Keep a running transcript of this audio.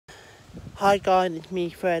Hi guys, it's me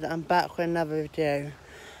Fred. I'm back with another video.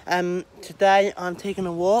 Today I'm taking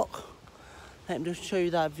a walk. Let me just show you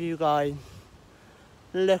that view, guys.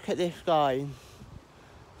 Look at this, guys.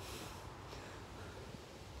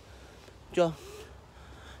 Just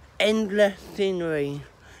endless scenery.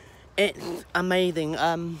 It's amazing.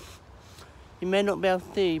 You may not be able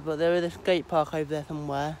to see, but there is a skate park over there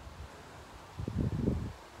somewhere.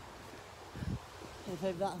 It's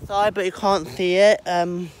over that side, but you can't see it.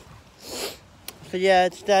 So yeah,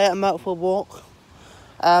 today I'm out for a walk.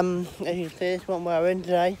 As you can see, this is what I'm wearing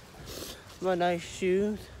today. My nice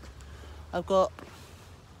shoes. You can't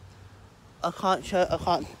see my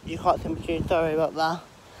shoes, sorry about that.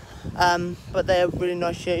 But they're really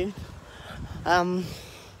nice shoes. I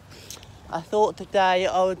thought today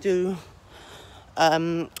I would do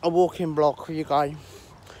a walking vlog for you guys.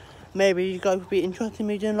 Maybe you guys would be interested in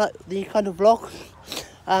me doing like these kind of vlogs.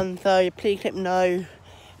 So please let me know.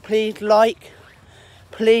 Please like.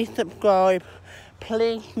 Please subscribe.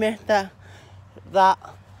 Please smash that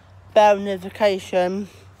bell notification.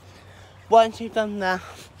 Once you've done that,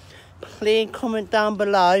 please comment down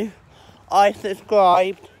below I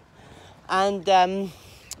subscribed, and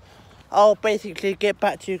I'll basically get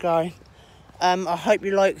back to you guys. I hope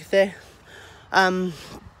you like this kind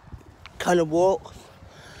of walk.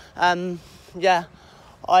 Yeah,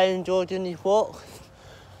 I enjoyed doing these walks.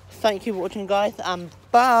 Thank you for watching, guys, and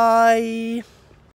bye.